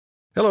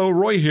Hello,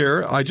 Roy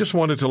here. I just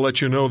wanted to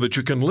let you know that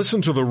you can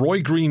listen to The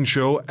Roy Green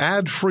Show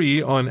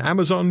ad-free on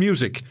Amazon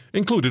Music,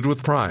 included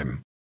with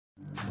Prime.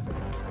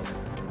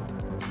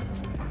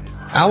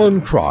 Alan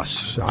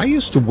Cross. I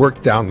used to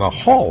work down the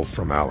hall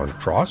from Alan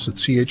Cross at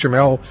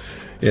CHML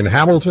in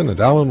Hamilton, and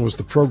Alan was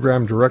the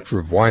program director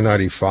of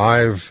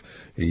Y95.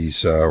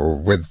 He's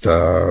with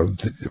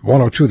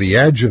 102 The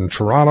Edge in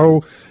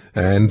Toronto,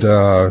 and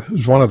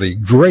he's one of the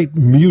great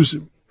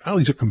music... Well,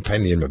 he's a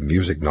compendium of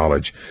music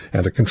knowledge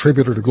and a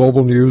contributor to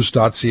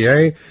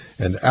globalnews.ca.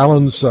 And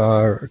Alan's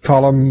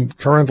column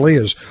currently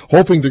is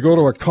hoping to go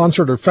to a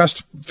concert or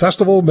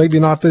festival, maybe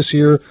not this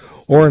year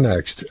or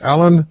next.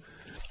 Alan,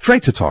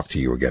 great to talk to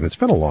you again. It's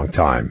been a long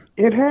time.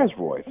 It has,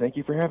 Roy. Thank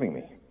you for having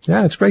me.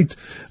 Yeah, it's great.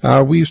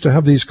 We used to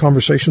have these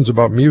conversations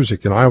about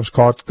music, and I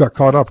got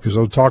caught up because I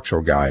was a talk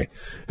show guy,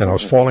 and I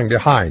was falling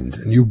behind,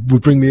 and you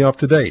would bring me up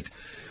to date.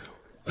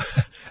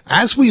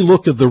 As we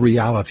look at the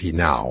reality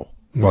now,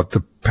 what the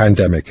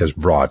pandemic has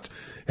brought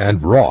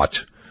and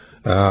wrought,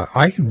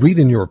 I read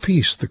in your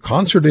piece the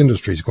concert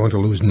industry is going to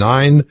lose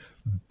 $9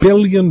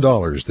 billion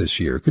this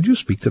year. Could you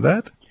speak to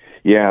that?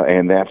 Yeah,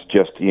 and that's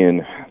just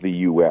in the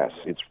U.S.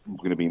 It's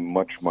going to be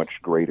much,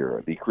 much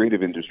greater. The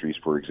creative industries,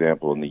 for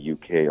example, in the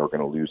U.K. are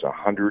going to lose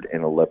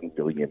 £111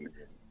 billion.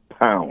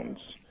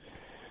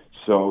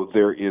 So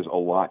there is a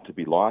lot to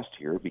be lost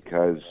here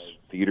because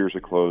theaters are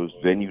closed,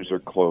 venues are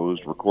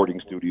closed, recording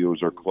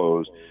studios are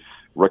closed,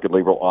 record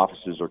label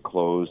offices are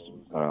closed,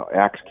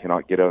 acts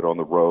cannot get out on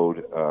the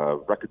road,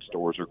 record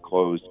stores are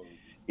closed.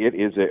 It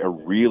is a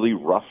really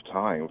rough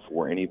time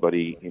for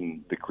anybody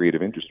in the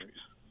creative industries.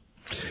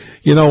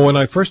 You know, when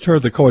I first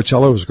heard the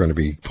Coachella was going to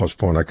be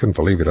postponed, I couldn't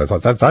believe it. I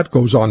thought that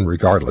goes on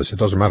regardless. It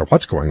doesn't matter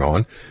what's going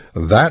on.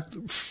 That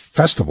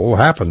festival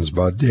happens,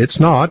 but it's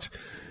not.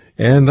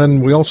 And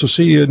then we also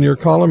see in your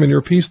column, in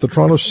your piece, the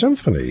Toronto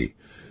Symphony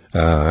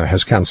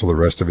has canceled the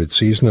rest of its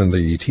season, and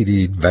the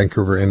TD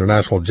Vancouver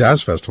International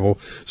Jazz Festival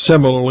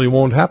similarly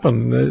won't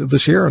happen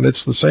this year, and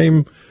it's the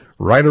same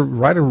right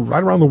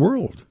around the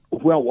world.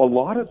 Well, a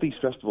lot of these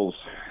festivals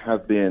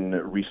have been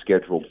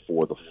rescheduled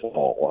for the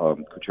fall.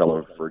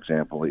 Coachella, for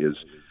example, is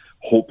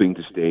hoping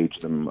to stage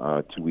them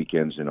 2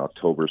 weekends in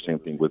October. Same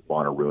thing with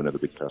Bonnaroo, another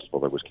big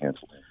festival that was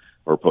canceled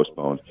or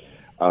postponed.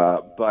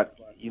 But,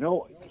 you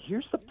know,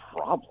 here's the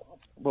problem.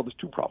 Well, there's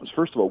two problems.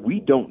 First of all, we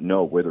don't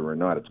know whether or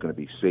not it's going to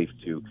be safe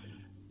to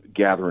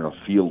gather in a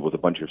field with a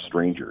bunch of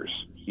strangers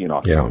in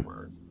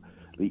October. Yeah.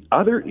 The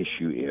other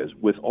issue is,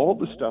 with all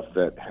the stuff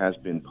that has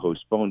been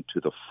postponed to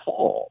the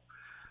fall,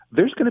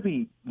 there's going to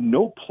be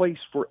no place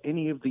for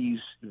any of these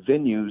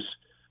venues,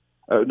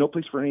 no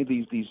place for any of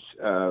these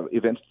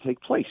events to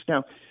take place.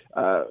 Now,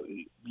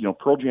 you know,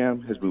 Pearl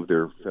Jam has moved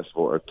their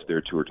festival,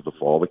 their tour to the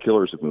fall. The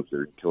Killers have moved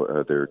their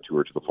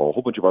tour to the fall. A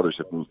whole bunch of others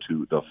have moved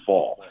to the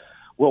fall.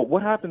 Well,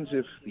 what happens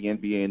if the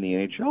NBA and the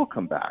NHL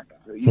come back?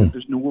 You know,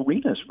 there's no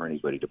arenas for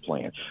anybody to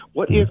play in.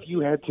 What if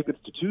you had tickets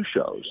to two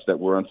shows that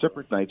were on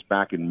separate nights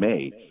back in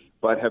May,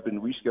 but have been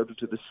rescheduled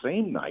to the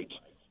same night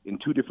in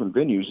two different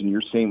venues in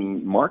your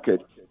same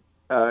market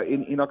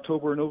in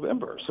October or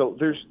November? So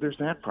there's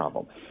that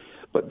problem.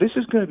 But this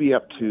is going to be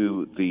up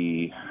to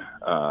the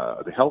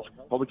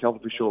public health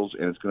officials,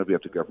 and it's going to be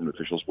up to government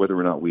officials whether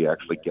or not we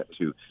actually get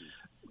to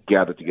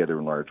gather together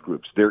in large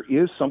groups. There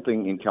is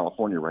something in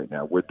California right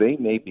now where they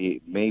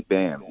may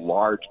ban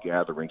large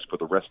gatherings for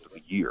the rest of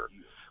the year,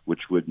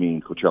 which would mean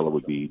Coachella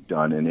would be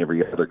done and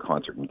every other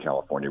concert in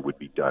California would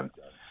be done.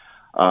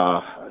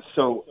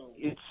 So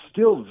it's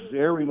still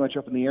very much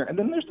up in the air. And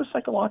then there's the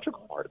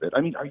psychological part of it.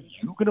 I mean, are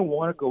you going to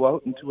want to go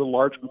out into a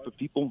large group of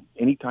people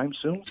anytime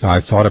soon?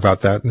 I thought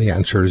about that, and the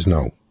answer is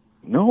no.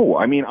 No,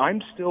 I mean, I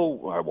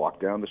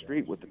walk down the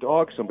street with the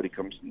dog. Somebody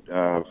comes in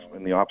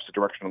the opposite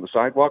direction on the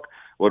sidewalk.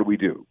 What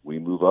do? We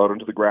move out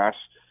into the grass,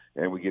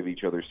 and we give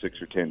each other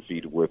 6 or 10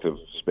 feet worth of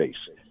space.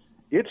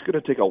 It's going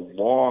to take a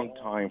long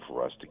time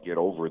for us to get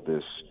over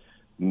this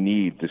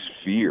need, this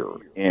fear.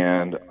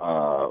 And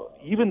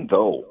even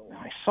though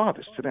I saw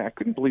this today, I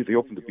couldn't believe they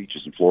opened the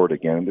beaches in Florida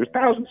again, and there's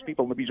thousands of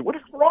people on the beaches. What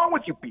is wrong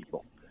with you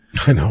people?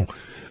 I know.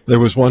 There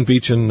was one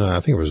beach in, I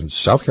think it was in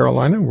South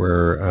Carolina,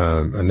 where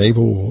a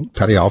naval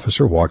petty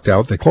officer walked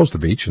out. They closed the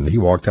beach, and he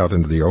walked out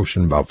into the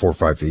ocean about 4 or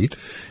 5 feet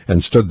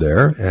and stood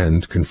there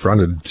and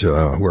confronted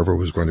whoever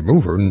was going to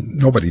move her. And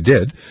nobody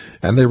did.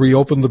 And they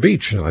reopened the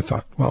beach. And I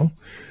thought, well,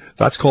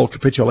 that's called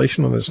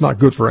capitulation, and it's not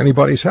good for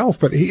anybody's health.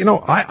 But, you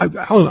know,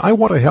 Alan, I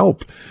want to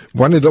help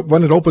when it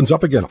opens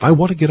up again. I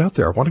want to get out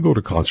there. I want to go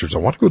to concerts. I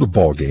want to go to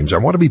ball games. I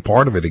want to be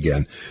part of it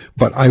again.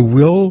 But I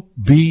will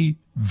be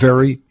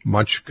very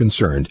much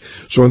concerned.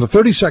 So in the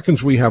 30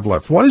 seconds we have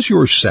left, what is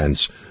your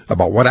sense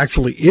about what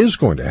actually is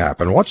going to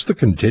happen? What's the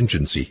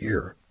contingency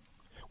here?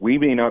 We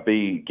may not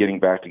be getting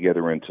back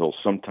together until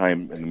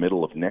sometime in the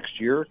middle of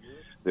next year.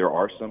 There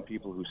are some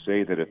people who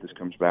say that if this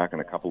comes back in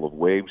a couple of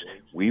waves,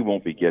 we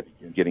won't be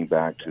getting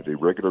back to the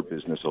regular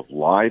business of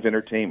live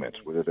entertainment,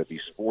 whether that be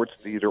sports,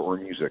 theater, or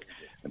music,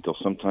 until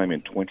sometime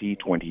in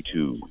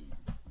 2022.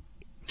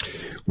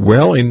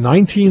 Well, in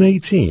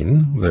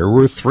 1918, there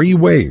were 3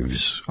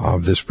 waves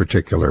of this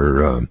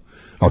particular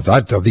of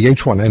the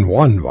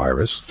H1N1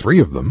 virus, 3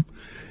 of them,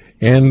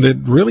 and it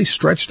really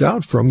stretched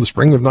out from the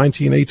spring of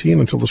 1918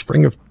 until the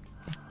spring of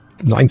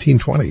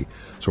 1920.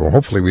 So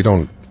hopefully we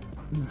don't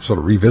sort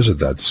of revisit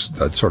that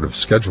sort of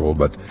schedule,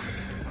 but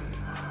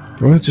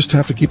we'll just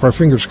have to keep our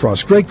fingers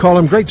crossed. Great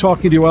column, great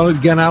talking to you, Alan.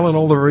 Again, Alan,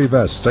 all the very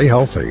best. Stay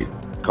healthy.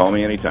 Call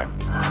me anytime.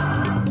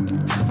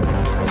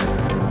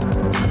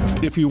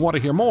 If you want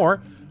to hear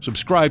more,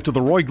 subscribe to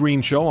The Roy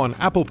Green Show on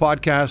Apple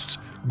Podcasts,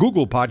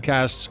 Google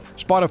Podcasts,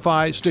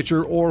 Spotify,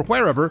 Stitcher, or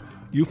wherever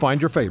you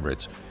find your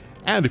favorites.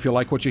 And if you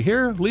like what you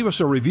hear, leave us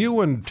a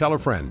review and tell a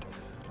friend.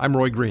 I'm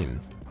Roy Green.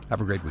 Have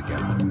a great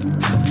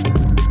weekend.